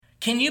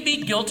Can you be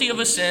guilty of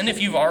a sin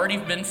if you've already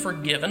been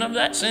forgiven of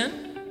that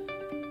sin?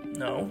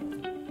 No.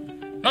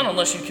 Not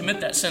unless you commit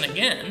that sin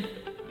again.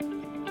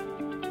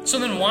 So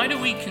then why do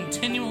we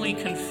continually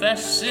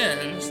confess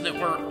sins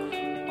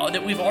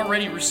that we've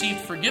already received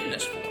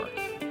forgiveness for?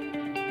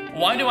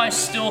 Why do I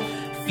still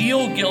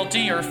feel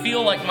guilty or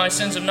feel like my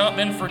sins have not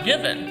been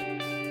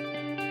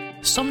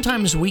forgiven?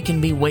 Sometimes we can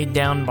be weighed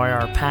down by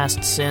our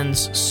past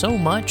sins so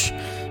much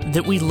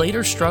that we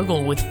later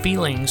struggle with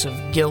feelings of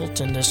guilt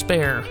and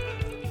despair.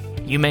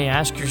 You may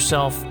ask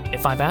yourself,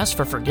 if I've asked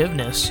for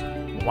forgiveness,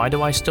 why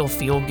do I still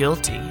feel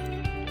guilty?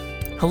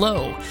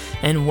 Hello,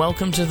 and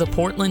welcome to the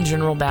Portland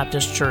General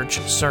Baptist Church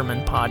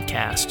Sermon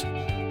Podcast.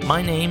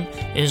 My name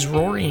is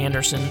Rory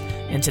Anderson,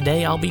 and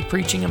today I'll be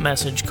preaching a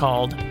message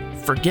called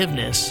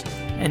Forgiveness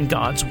and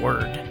God's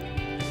Word.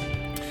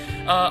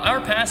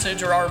 Our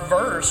passage, or our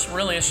verse,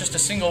 really it's just a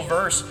single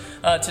verse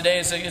today,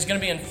 is going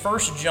to be in 1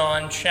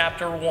 John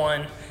chapter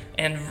 1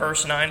 and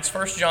verse 9. It's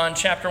 1 John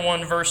chapter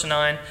 1, verse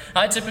 9.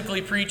 I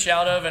typically preach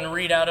out of and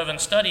read out of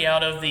and study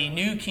out of the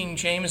New King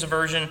James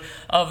Version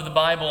of the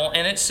Bible.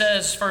 And it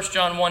says, 1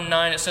 John 1,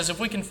 9, it says, if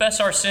we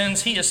confess our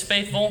sins, He is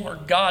faithful, or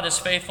God is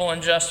faithful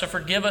and just to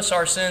forgive us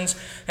our sins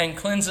and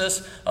cleanse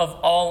us of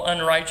all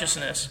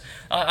unrighteousness.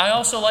 I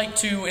also like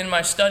to, in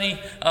my study,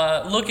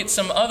 look at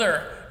some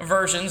other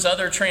versions,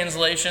 other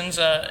translations,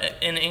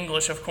 in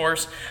English, of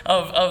course,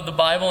 of the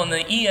Bible. And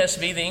the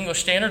ESV, the English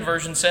Standard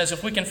Version, says,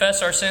 if we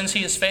confess our sins,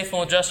 He is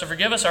faithful and just to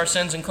forgive us our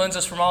sins and cleanse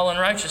us from all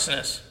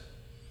unrighteousness.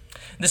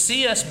 The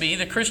CSB,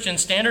 the Christian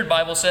Standard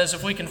Bible, says,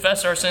 if we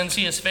confess our sins,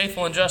 He is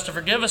faithful and just to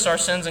forgive us our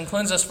sins and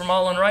cleanse us from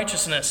all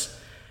unrighteousness.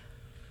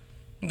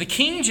 The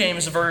King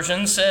James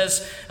Version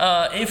says,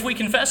 if we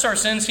confess our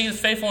sins, He is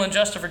faithful and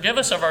just to forgive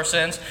us of our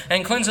sins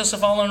and cleanse us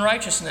of all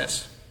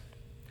unrighteousness.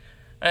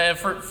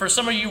 For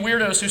some of you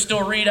weirdos who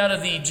still read out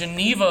of the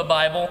Geneva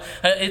Bible,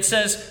 it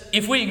says,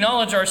 if we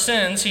acknowledge our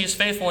sins, He is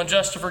faithful and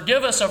just to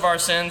forgive us of our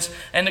sins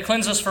and to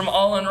cleanse us from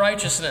all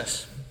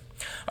unrighteousness.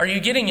 Are you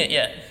getting it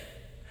yet?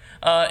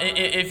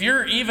 If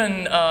you're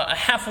even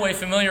halfway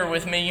familiar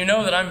with me, you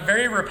know that I'm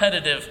very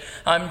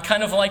repetitive. I'm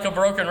kind of like a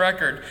broken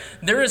record.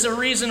 There is a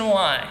reason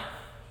why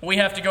we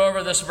have to go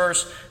over this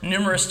verse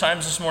numerous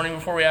times this morning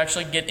before we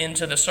actually get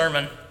into the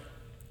sermon.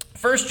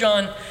 1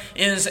 John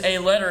is a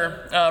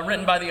letter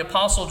written by the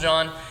Apostle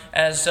John,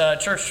 as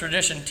church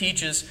tradition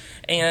teaches,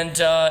 and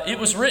it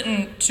was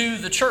written to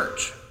the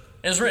church.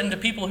 It was written to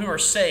people who are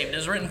saved. It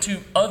was written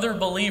to other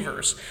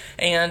believers,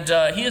 and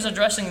he is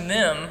addressing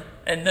them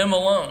and them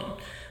alone.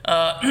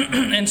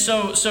 And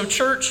so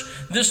church,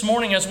 this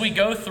morning as we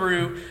go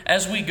through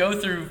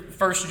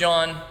 1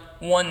 John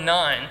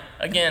 1:9.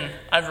 Again,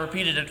 I've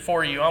repeated it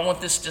for you. I want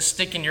this to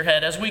stick in your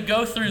head. As we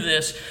go through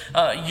this,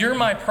 you're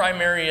my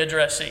primary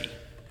addressee.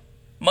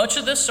 Much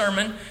of this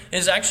sermon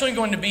is actually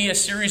going to be a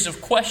series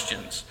of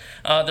questions.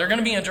 They're going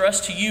to be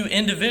addressed to you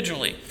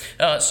individually,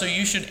 so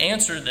you should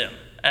answer them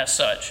as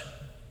such.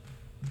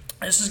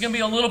 This is going to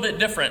be a little bit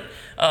different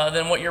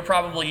than what you're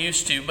probably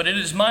used to, but it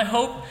is my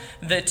hope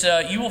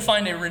that you will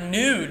find a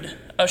renewed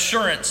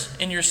assurance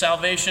in your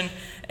salvation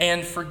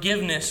and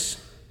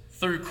forgiveness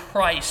through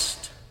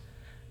Christ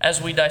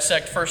as we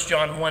dissect 1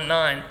 John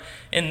 1:9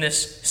 in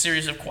this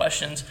series of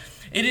questions.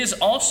 It is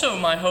also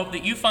my hope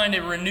that you find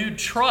a renewed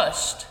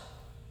trust,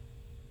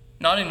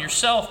 not in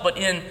yourself, but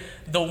in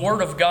the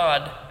Word of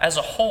God as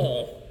a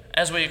whole,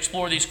 as we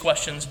explore these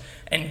questions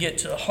and get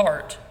to the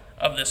heart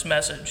of this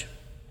message.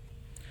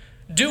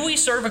 Do we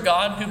serve a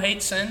God who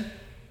hates sin?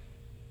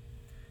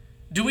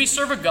 Do we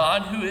serve a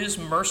God who is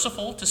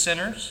merciful to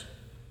sinners?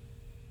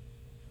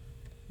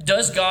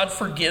 Does God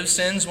forgive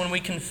sins when we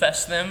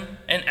confess them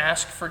and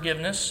ask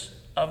forgiveness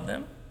of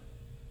them?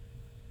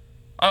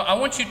 I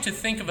want you to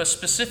think of a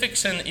specific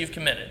sin that you've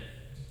committed.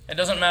 It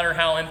doesn't matter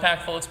how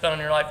impactful it's been on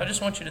your life. I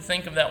just want you to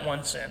think of that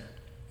one sin.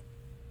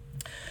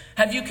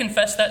 Have you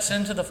confessed that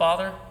sin to the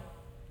Father?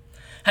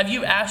 Have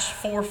you asked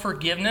for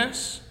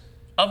forgiveness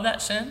of that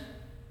sin?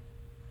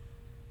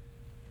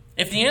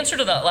 If the answer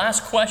to that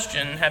last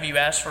question, have you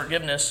asked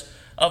forgiveness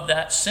of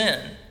that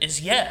sin,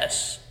 is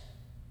yes,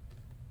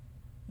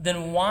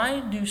 then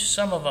why do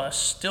some of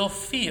us still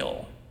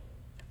feel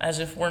as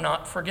if we're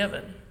not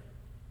forgiven?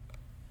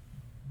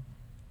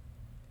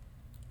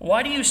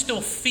 Why do you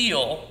still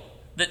feel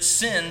that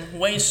sin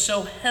weighs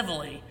so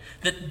heavily,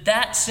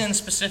 that sin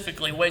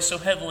specifically weighs so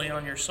heavily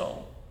on your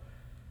soul?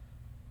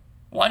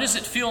 Why does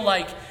it feel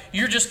like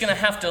you're just going to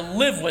have to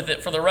live with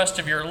it for the rest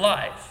of your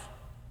life?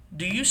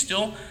 Do you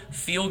still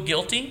feel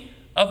guilty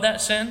of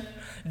that sin?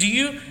 Do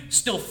you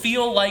still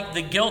feel like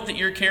the guilt that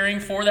you're carrying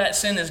for that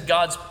sin is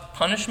God's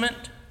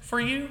punishment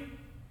for you?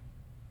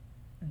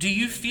 Do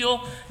you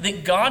feel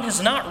that God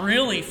has not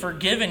really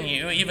forgiven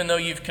you, even though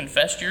you've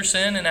confessed your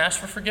sin and asked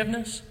for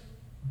forgiveness?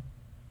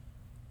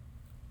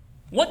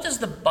 What does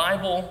the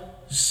Bible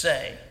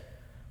say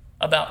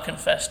about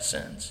confessed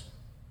sins?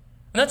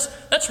 And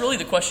that's really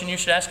the question you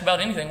should ask about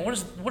anything. What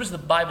does the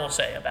Bible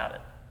say about it?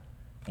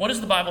 What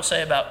does the Bible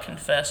say about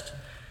confessed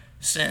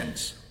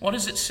sins? What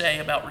does it say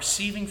about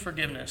receiving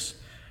forgiveness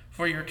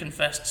for your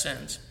confessed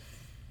sins?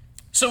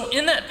 So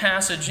in that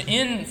passage,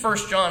 in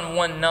 1 John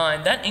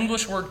 1:9, that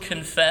English word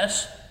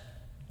confess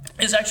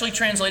is actually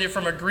translated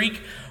from a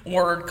Greek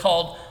word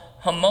called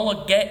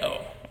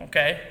homologeo,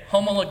 okay?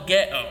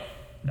 Homologeo,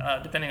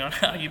 depending on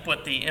how you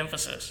put the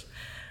emphasis.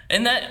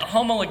 And that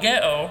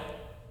homologeo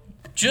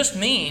just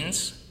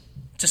means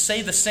to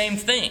say the same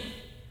thing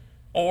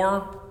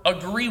or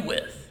agree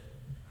with.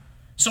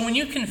 So when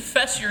you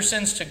confess your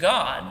sins to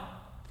God,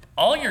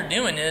 all you're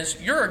doing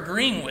is you're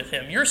agreeing with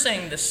Him. You're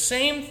saying the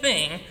same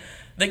thing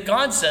that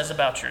God says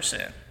about your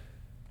sin.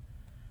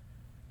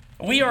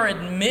 We are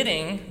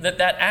admitting that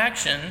that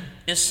action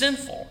is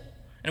sinful,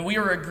 and we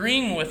are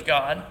agreeing with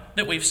God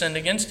that we've sinned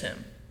against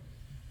Him.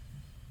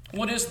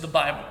 What is the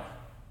Bible?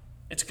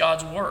 It's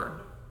God's Word.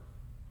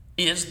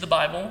 Is the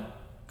Bible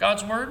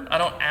God's Word? I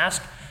don't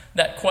ask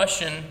that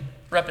question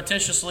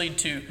repetitiously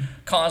to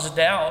cause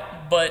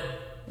doubt, but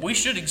we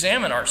should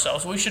examine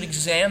ourselves. We should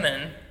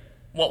examine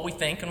what we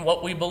think and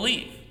what we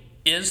believe.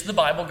 Is the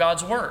Bible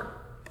God's Word?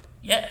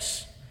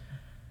 Yes.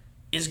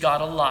 Is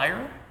God a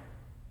liar?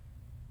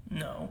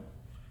 No.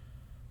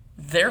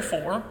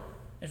 Therefore,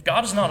 if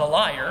God is not a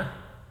liar,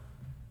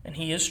 and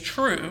He is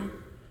true,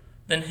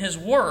 then His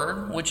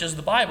Word, which is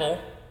the Bible,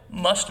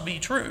 must be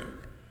true.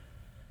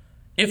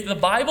 If the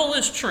Bible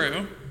is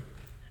true,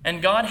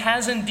 and God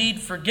has indeed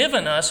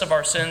forgiven us of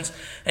our sins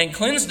and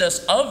cleansed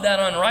us of that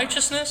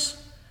unrighteousness,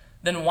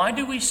 then why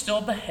do we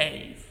still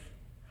behave?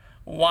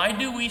 Why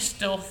do we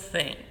still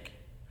think?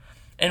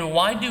 And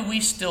why do we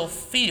still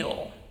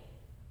feel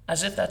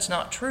as if that's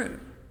not true?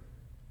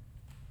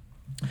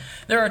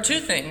 There are two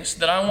things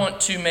that I want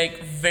to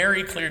make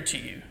very clear to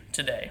you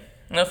today.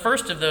 And the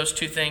first of those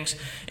two things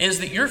is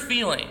that your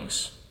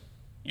feelings,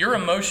 your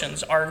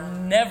emotions are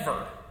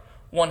never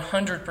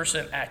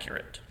 100%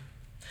 accurate.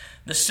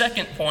 The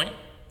second point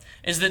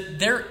is that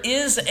there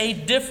is a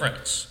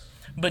difference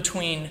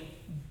between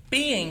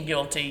being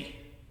guilty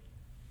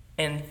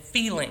and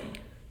feeling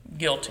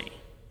guilty.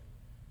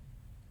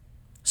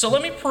 So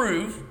let me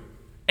prove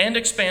and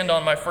expand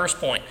on my first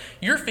point.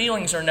 Your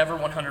feelings are never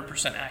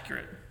 100%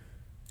 accurate.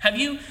 Have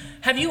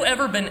you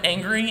ever been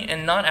angry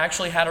and not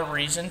actually had a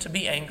reason to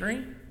be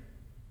angry?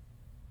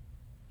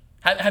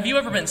 Have you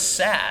ever been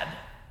sad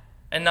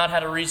and not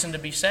had a reason to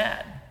be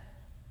sad?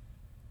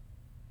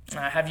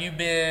 Have you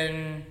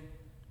been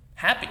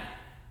happy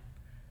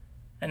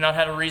and not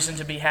had a reason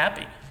to be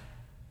happy?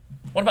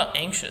 What about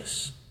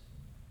anxious?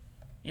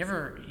 You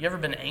ever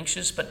been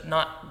anxious but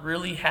not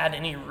really had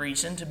any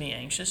reason to be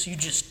anxious?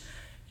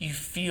 You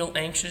feel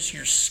anxious,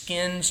 your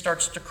skin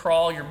starts to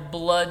crawl, your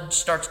blood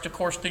starts to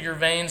course through your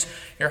veins,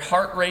 your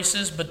heart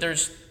races, but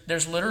there's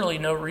literally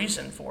no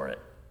reason for it.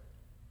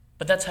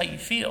 But that's how you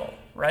feel,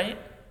 right?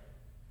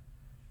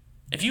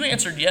 If you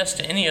answered yes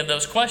to any of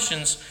those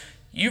questions,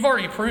 you've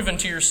already proven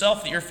to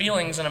yourself that your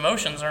feelings and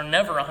emotions are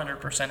never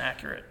 100%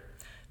 accurate.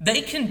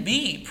 They can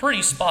be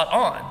pretty spot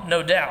on,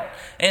 no doubt,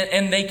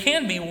 and they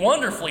can be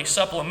wonderfully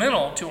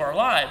supplemental to our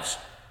lives,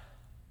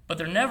 but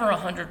they're never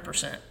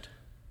 100%.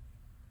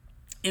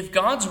 If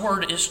God's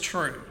Word is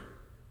true,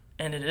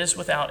 and it is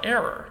without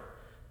error,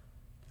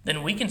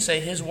 then we can say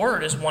His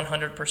Word is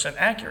 100%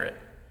 accurate.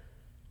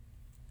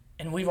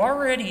 And we've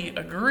already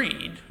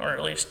agreed, or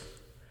at least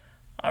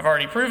I've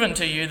already proven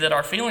to you, that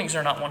our feelings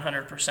are not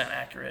 100%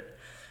 accurate.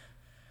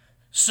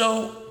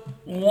 So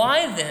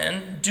why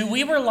then do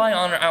we rely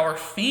on our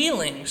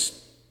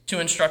feelings to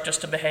instruct us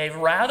to behave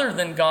rather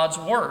than God's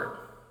Word?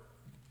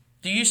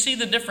 Do you see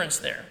the difference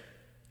there?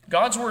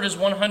 God's Word is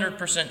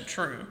 100%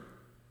 true.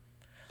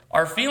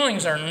 Our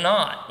feelings are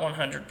not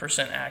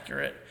 100%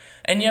 accurate,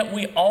 and yet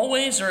we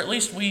always, or at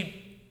least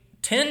we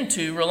tend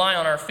to, rely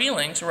on our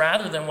feelings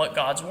rather than what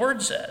God's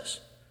Word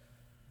says.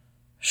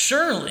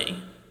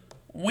 Surely,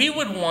 we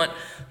would want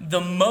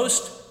the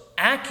most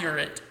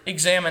accurate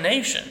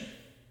examination.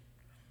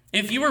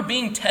 If you were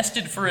being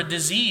tested for a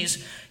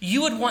disease,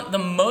 you would want the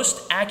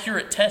most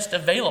accurate test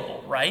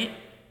available, right?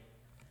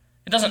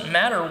 It doesn't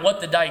matter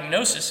what the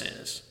diagnosis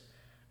is.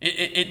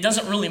 It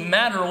doesn't really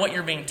matter what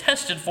you're being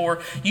tested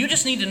for. You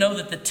just need to know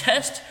that the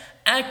test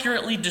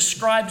accurately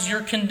describes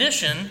your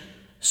condition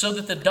so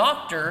that the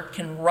doctor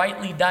can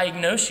rightly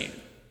diagnose you.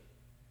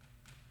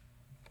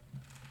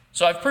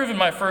 So I've proven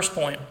my first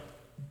point,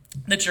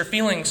 that your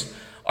feelings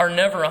are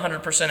never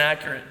 100%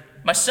 accurate.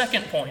 My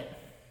second point,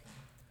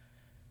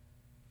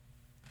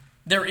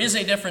 there is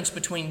a difference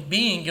between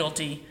being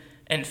guilty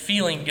and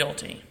feeling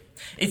guilty.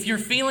 If your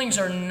feelings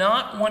are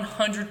not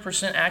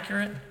 100%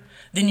 accurate,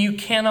 then you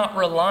cannot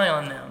rely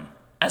on them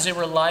as a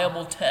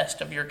reliable test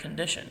of your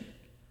condition.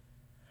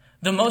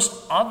 The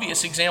most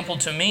obvious example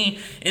to me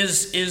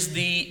is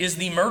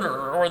the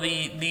murderer or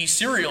the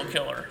serial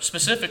killer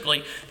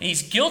specifically.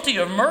 He's guilty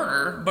of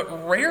murder,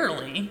 but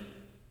rarely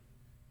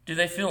do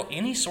they feel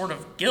any sort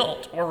of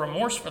guilt or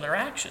remorse for their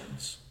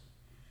actions.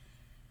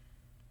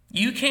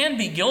 You can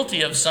be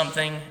guilty of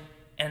something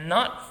and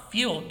not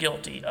feel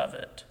guilty of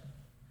it.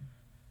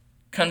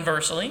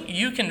 Conversely,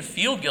 you can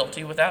feel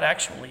guilty without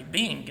actually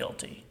being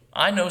guilty.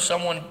 I know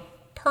someone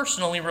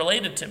personally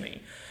related to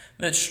me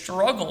that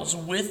struggles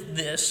with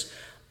this.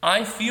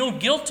 I feel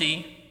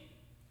guilty,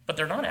 but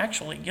they're not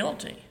actually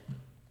guilty.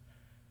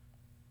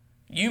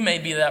 You may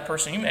be that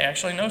person. You may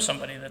actually know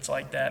somebody that's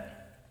like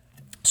that.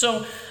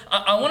 So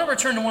I want to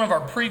return to one of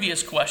our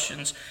previous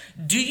questions.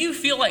 Do you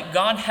feel like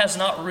God has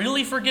not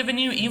really forgiven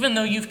you, even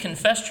though you've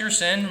confessed your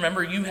sin?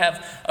 Remember, you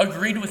have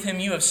agreed with him.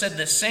 You have said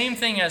the same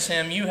thing as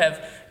him. You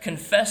have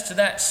confessed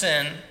that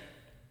sin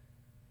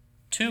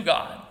to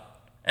God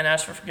and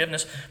asked for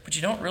forgiveness, but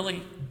you don't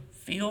really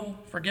feel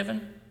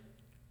forgiven?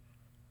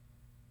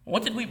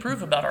 What did we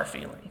prove about our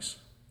feelings?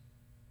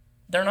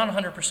 They're not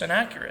 100%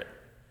 accurate.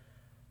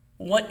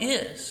 What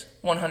is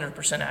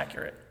 100%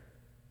 accurate?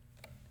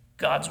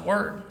 God's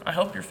word. I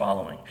hope you're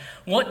following.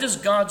 What does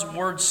God's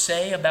word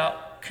say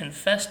about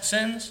confessed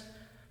sins?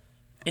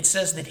 It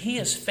says that he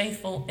is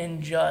faithful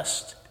and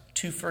just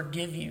to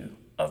forgive you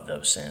of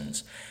those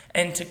sins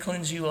and to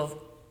cleanse you of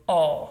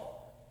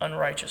all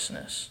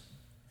unrighteousness.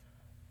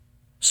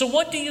 So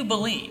what do you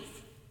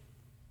believe?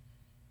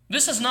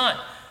 This is not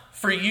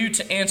for you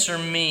to answer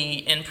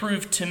me and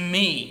prove to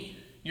me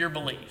your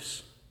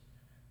beliefs,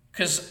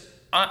 because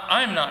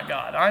I'm not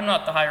God. I'm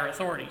not the higher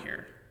authority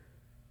here.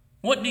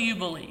 What do you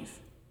believe?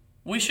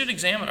 We should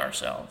examine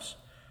ourselves.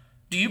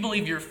 Do you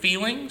believe your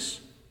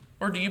feelings,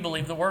 or do you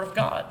believe the Word of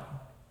God?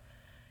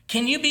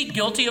 Can you be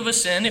guilty of a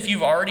sin if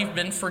you've already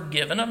been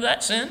forgiven of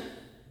that sin?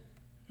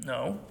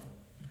 No.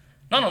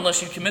 Not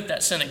unless you commit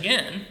that sin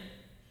again.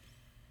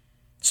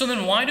 So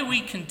then why do we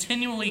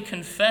continually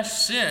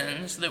confess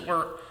sins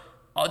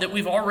that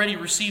we've already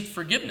received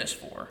forgiveness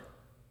for?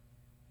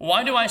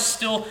 Why do I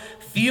still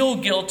feel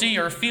guilty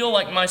or feel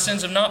like my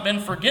sins have not been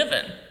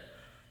forgiven?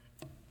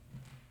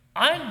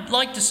 I'd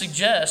like to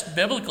suggest,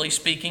 biblically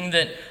speaking,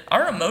 that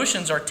our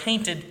emotions are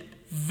tainted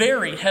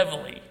very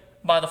heavily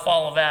by the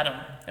fall of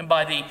Adam and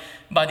by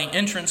the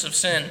entrance of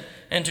sin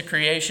into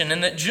creation,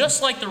 and that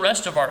just like the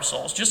rest of our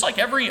souls, just like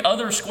every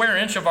other square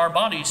inch of our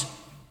bodies,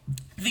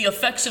 the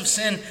effects of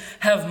sin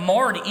have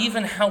marred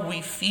even how we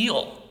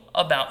feel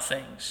about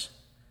things.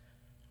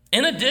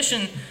 In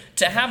addition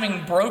to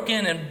having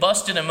broken and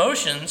busted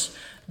emotions,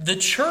 the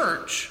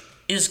church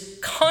is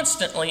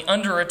constantly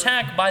under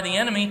attack by the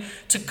enemy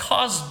to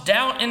cause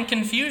doubt and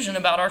confusion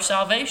about our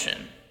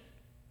salvation.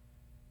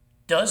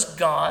 Does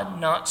God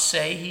not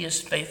say he is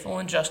faithful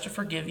and just to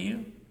forgive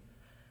you?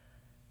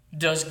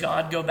 Does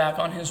God go back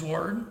on his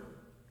word?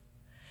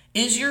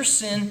 Is your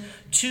sin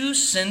too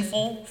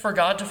sinful for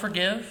God to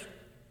forgive?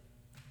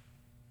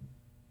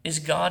 Is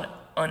God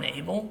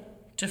unable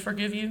to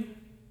forgive you?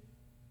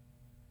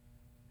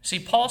 See,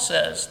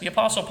 the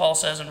Apostle Paul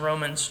says in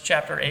Romans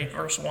chapter 8,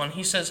 verse 1,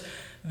 he says,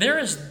 "There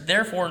is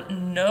therefore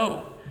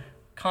no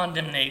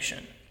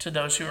condemnation to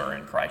those who are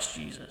in Christ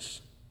Jesus,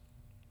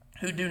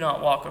 who do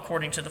not walk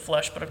according to the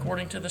flesh, but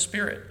according to the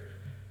Spirit."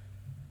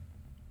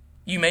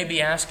 You may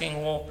be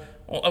asking, well,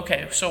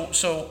 okay, so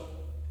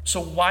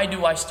why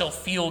do I still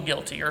feel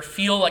guilty or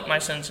feel like my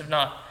sins have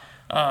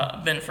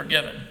not been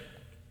forgiven?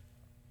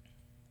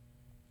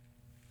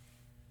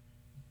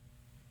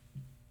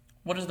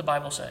 What does the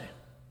Bible say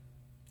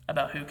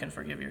about who can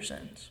forgive your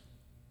sins?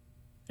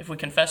 If we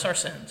confess our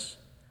sins,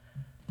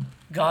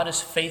 God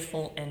is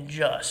faithful and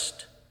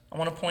just. I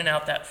want to point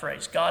out that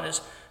phrase. God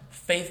is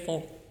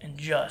faithful and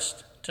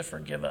just to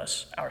forgive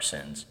us our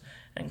sins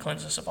and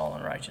cleanse us of all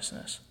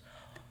unrighteousness.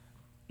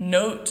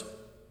 Note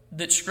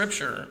that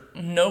Scripture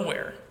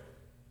nowhere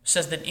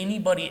says that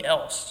anybody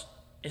else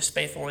is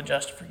faithful and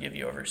just to forgive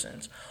you of your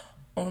sins.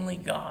 Only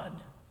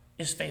God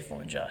is faithful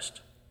and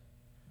just.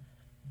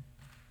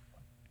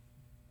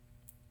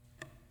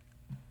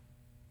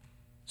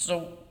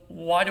 So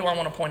why do I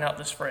want to point out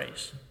this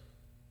phrase?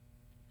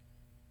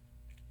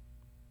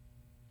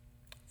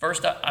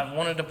 First, I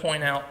wanted to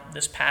point out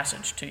this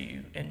passage to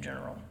you in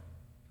general.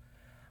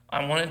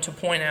 I wanted to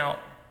point out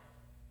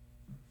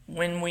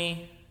when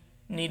we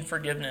need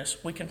forgiveness,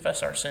 we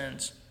confess our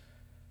sins.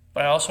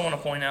 But I also want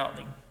to point out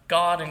that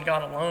God and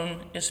God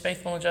alone is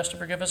faithful and just to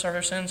forgive us of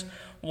our sins.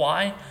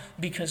 Why?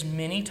 Because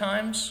many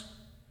times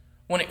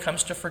when it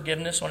comes to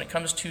forgiveness, when it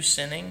comes to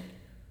sinning,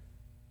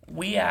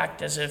 we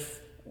act as if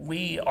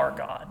we are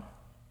God.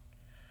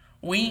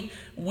 We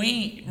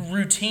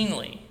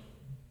routinely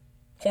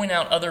point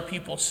out other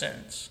people's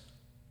sins.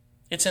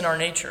 It's in our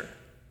nature.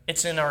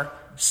 It's in our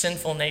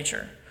sinful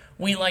nature.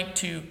 We like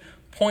to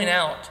point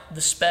out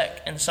the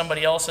speck in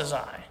somebody else's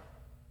eye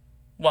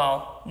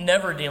while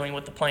never dealing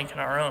with the plank in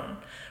our own.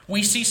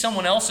 We see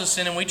someone else's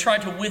sin and we try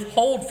to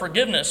withhold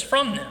forgiveness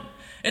from them.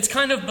 It's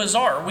kind of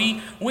bizarre.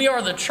 We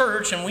are the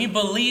church and we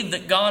believe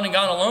that God and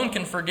God alone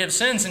can forgive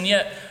sins, and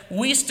yet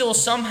we still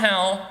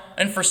somehow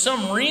and for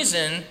some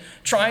reason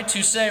try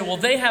to say, well,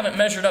 they haven't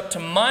measured up to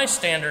my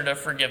standard of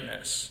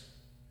forgiveness.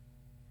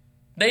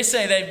 They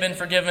say they've been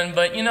forgiven,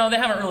 but they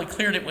haven't really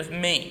cleared it with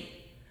me,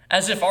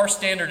 as if our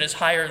standard is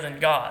higher than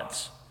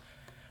God's.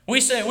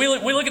 We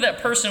look at that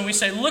person and we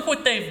say, look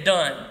what they've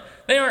done.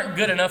 They aren't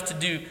good enough to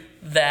do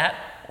that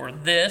or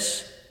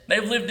this.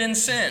 They've lived in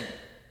sin.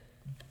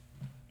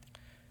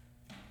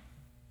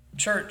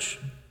 Church,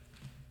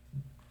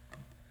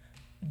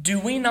 do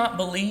we not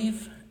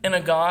believe in a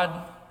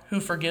God who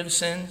forgives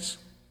sins?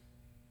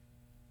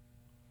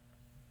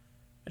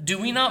 Do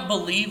we not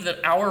believe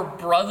that our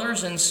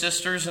brothers and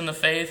sisters in the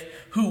faith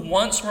who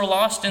once were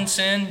lost in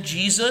sin,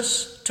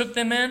 Jesus took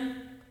them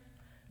in?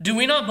 Do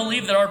we not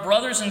believe that our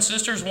brothers and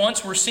sisters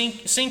once were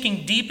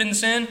sinking deep in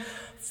sin,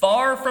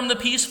 far from the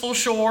peaceful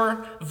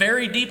shore,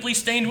 very deeply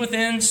stained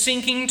within,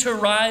 sinking to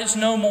rise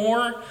no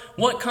more?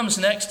 What comes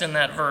next in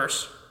that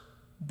verse?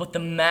 But the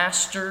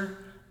master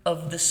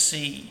of the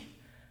sea,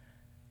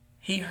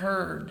 he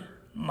heard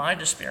my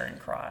despairing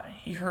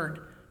cry. He heard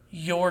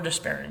your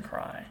despairing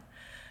cry.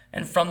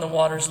 And from the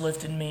waters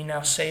lifted me,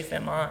 now safe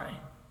am I.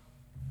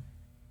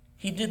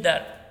 He did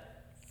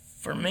that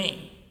for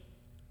me.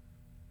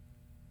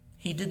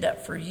 He did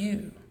that for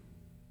you.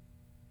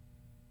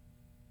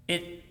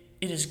 It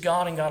is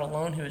God and God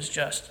alone who is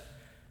just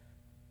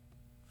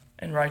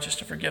and righteous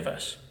to forgive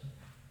us.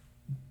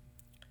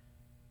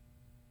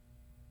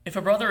 If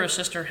a brother or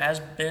sister has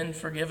been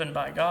forgiven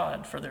by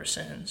God for their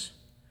sins,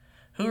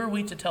 who are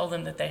we to tell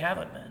them that they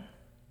haven't been?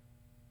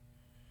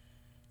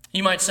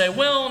 You might say,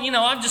 well,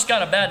 I've just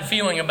got a bad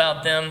feeling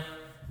about them.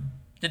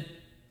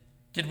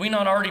 Did we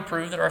not already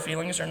prove that our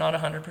feelings are not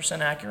 100%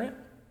 accurate?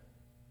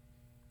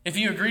 If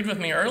you agreed with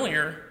me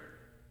earlier,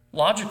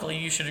 logically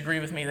you should agree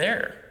with me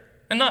there.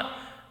 And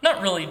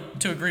not really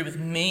to agree with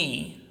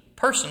me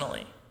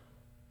personally.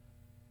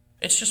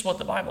 It's just what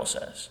the Bible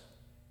says.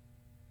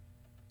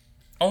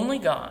 Only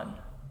God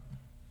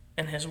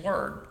and His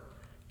Word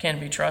can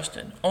be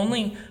trusted.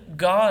 Only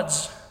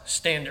God's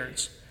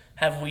standards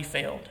have we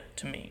failed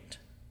to meet.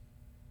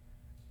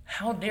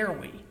 How dare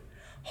we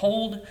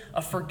hold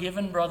a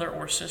forgiven brother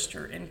or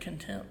sister in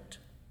contempt?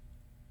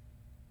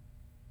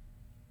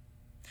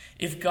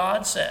 If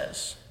God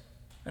says,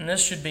 and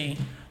this should be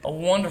a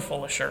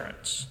wonderful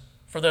assurance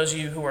for those of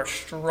you who are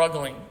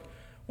struggling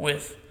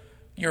with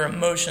your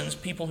emotions,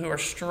 people who are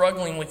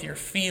struggling with your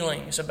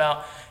feelings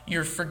about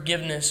your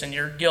forgiveness and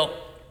your guilt.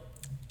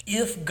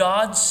 If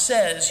God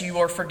says you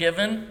are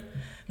forgiven,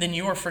 then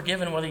you are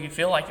forgiven whether you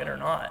feel like it or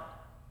not.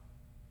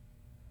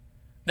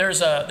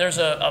 There's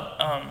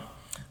a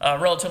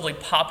relatively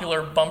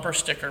popular bumper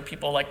sticker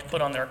people like to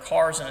put on their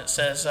cars, and it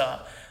says,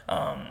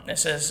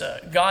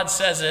 God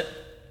says it,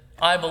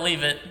 I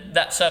believe it,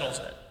 that settles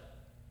it.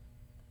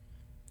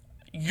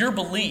 Your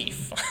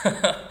belief,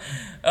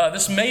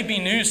 this may be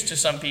news to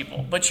some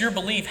people, but your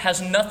belief has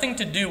nothing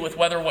to do with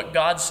whether what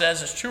God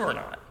says is true or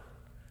not.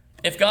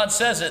 If God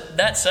says it,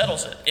 that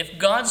settles it. If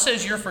God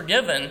says you're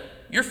forgiven,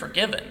 you're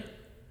forgiven.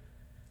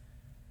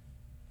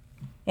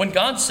 When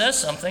God says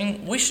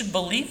something, we should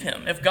believe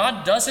Him. If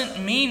God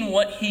doesn't mean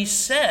what He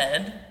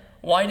said,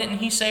 why didn't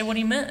He say what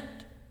He meant?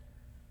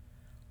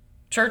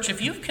 Church,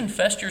 if you've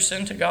confessed your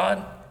sin to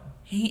God,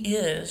 He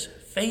is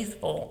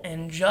faithful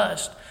and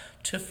just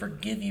to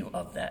forgive you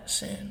of that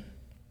sin.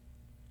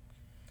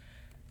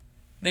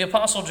 The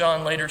Apostle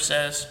John later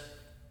says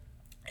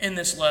in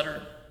this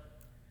letter,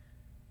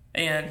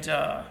 and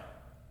I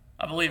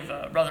believe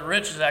Brother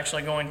Rich is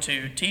actually going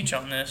to teach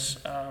on this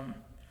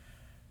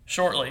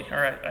shortly. All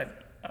right,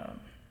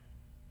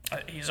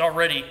 he's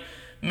already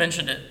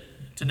mentioned it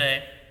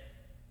today.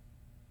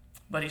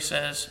 But he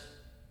says,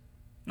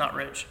 not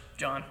Rich,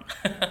 John.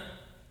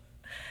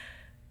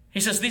 He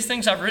says, these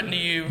things I've written to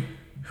you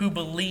who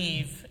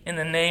believe in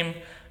the name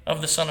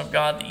of the Son of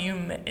God,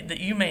 that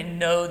you may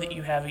know that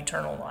you have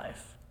eternal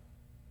life.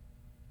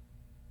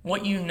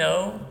 What you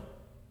know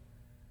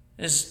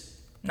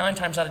is 9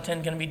 times out of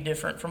 10 going to be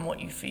different from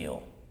what you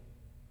feel.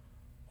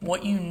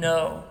 What you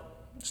know,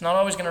 it's not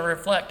always going to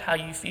reflect how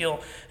you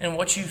feel, and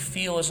what you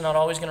feel is not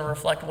always going to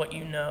reflect what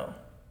you know.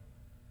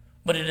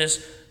 But it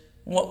is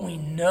what we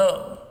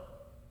know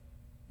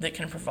that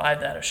can provide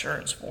that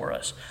assurance for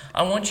us.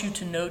 I want you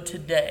to know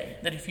today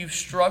that if you've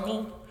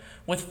struggled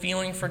with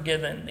feeling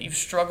forgiven, that you've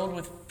struggled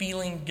with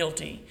feeling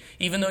guilty,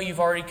 even though you've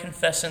already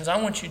confessed sins, I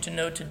want you to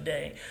know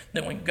today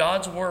that when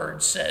God's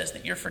word says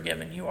that you're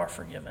forgiven, you are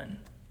forgiven.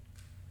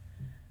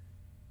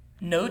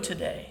 Know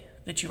today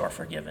that you are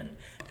forgiven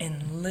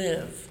and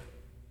live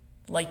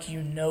like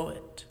you know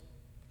it.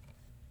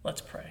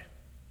 Let's pray.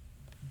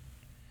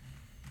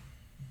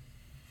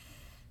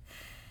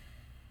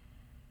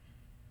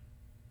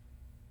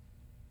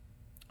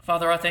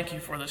 Father, I thank you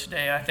for this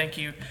day. I thank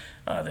you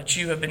that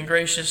you have been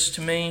gracious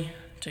to me,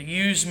 to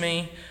use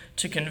me,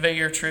 to convey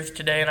your truth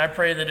today. And I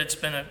pray that it's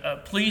been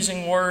a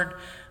pleasing word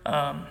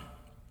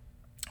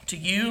to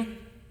you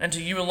and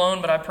to you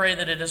alone, but I pray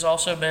that it has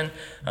also been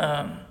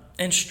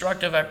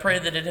instructive. I pray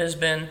that it has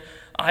been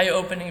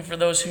eye-opening for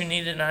those who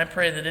need it, and I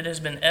pray that it has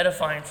been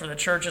edifying for the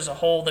church as a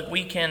whole, that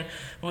we can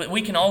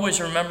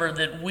always remember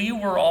that we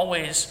were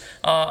always,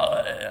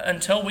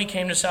 until we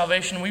came to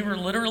salvation, we were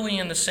literally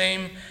in the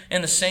same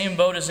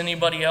boat as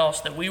anybody else,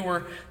 that we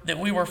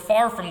were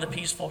far from the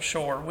peaceful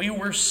shore. We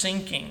were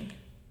sinking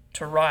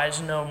to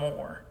rise no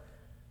more.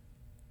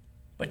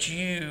 But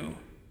you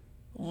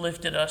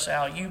lifted us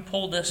out. You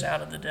pulled us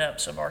out of the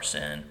depths of our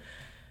sin,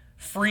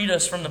 freed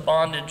us from the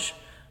bondage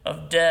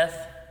of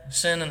death,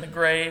 sin, and the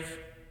grave.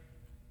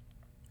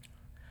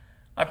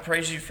 I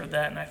praise you for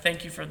that, and I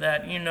thank you for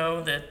that. You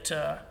know that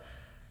the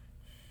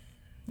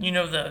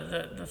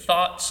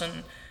thoughts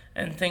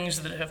and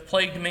things that have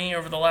plagued me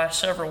over the last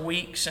several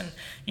weeks. And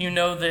you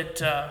know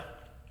that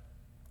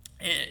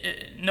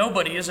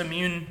nobody is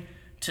immune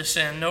to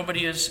sin.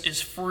 Nobody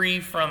is free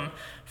from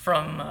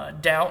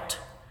doubt,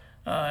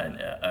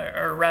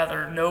 or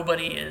rather,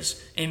 nobody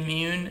is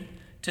immune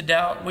to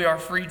doubt. We are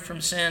freed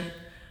from sin,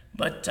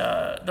 but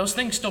those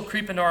things still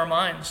creep into our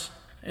minds.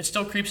 It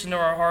still creeps into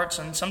our hearts,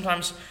 and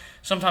sometimes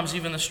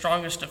even the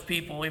strongest of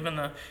people, even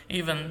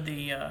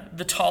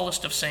the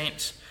tallest of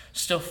saints,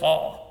 still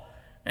fall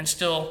and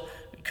still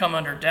come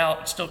under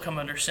doubt, still come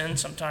under sin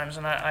sometimes.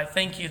 And I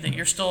thank you that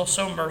you're still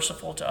so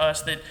merciful to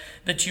us,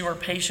 that you are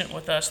patient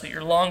with us, that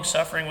you're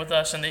long-suffering with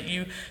us, and that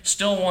you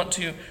still want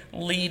to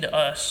lead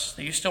us,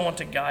 that you still want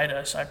to guide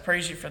us. I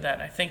praise you for that,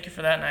 and I thank you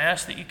for that, and I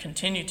ask that you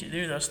continue to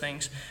do those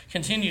things,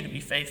 continue to be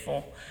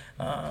faithful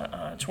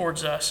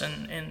towards us,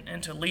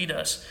 and to lead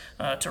us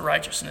to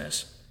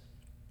righteousness.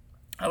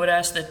 I would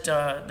ask that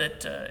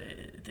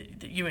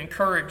you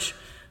encourage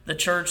the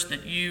church,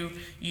 that you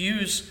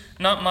use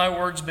not my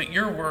words but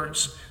your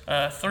words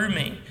through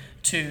me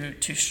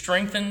to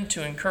strengthen,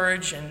 to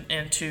encourage,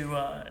 and to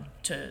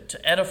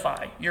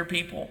edify your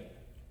people.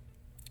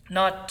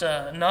 Not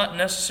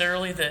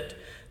necessarily that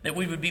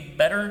we would be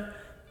better,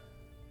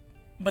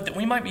 but that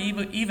we might be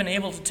even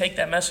able to take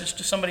that message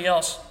to somebody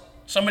else,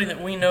 somebody that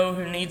we know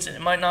who needs it.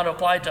 It might not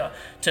apply to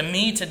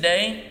me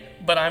today,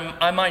 but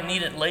I might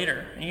need it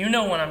later. You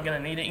know when I'm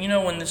going to need it. You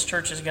know when this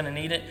church is going to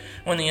need it,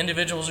 when the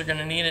individuals are going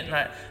to need it. And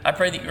I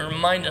pray that you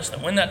remind us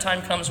that when that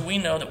time comes, we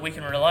know that we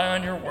can rely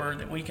on your word,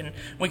 that we can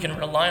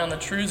rely on the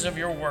truths of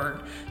your word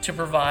to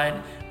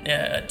provide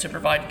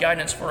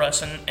guidance for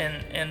us,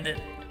 and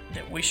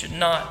that we should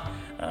not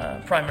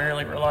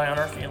primarily rely on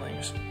our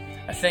feelings.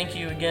 I thank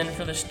you again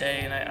for this day,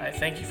 and I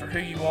thank you for who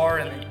you are,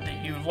 and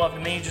that you've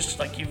loved me just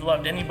like you've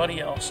loved anybody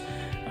else,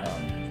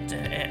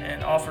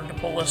 and offered to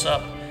pull us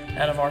up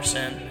out of our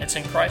sin. It's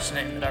in Christ's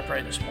name that I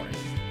pray this morning.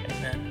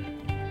 Amen.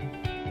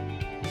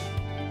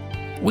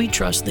 We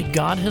trust that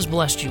God has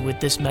blessed you with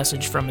this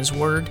message from His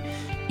Word.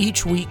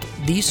 Each week,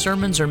 these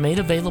sermons are made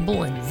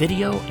available in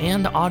video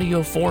and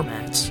audio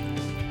formats.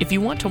 If you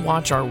want to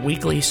watch our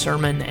weekly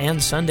sermon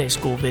and Sunday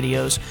school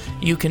videos,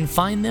 you can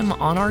find them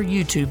on our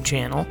YouTube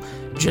channel.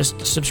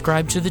 Just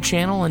subscribe to the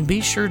channel and be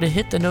sure to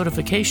hit the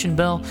notification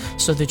bell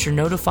so that you're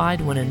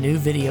notified when a new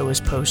video is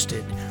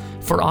posted.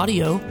 For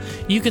audio,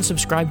 you can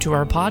subscribe to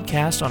our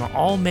podcast on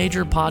all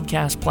major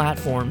podcast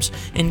platforms,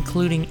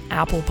 including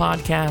Apple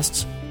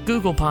Podcasts,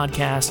 Google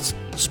Podcasts,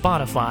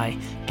 Spotify,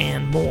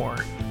 and more.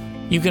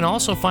 You can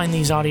also find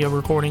these audio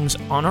recordings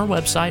on our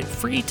website,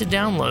 free to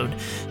download.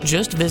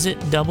 Just visit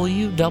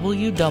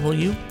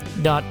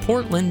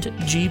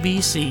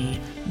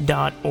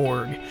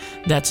www.portlandgbc.org.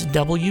 That's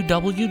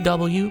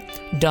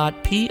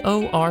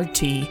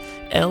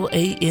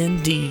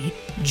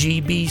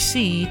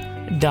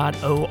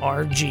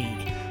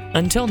www.portlandgbc.org.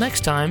 Until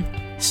next time,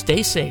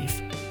 stay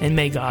safe, and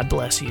may God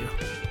bless you.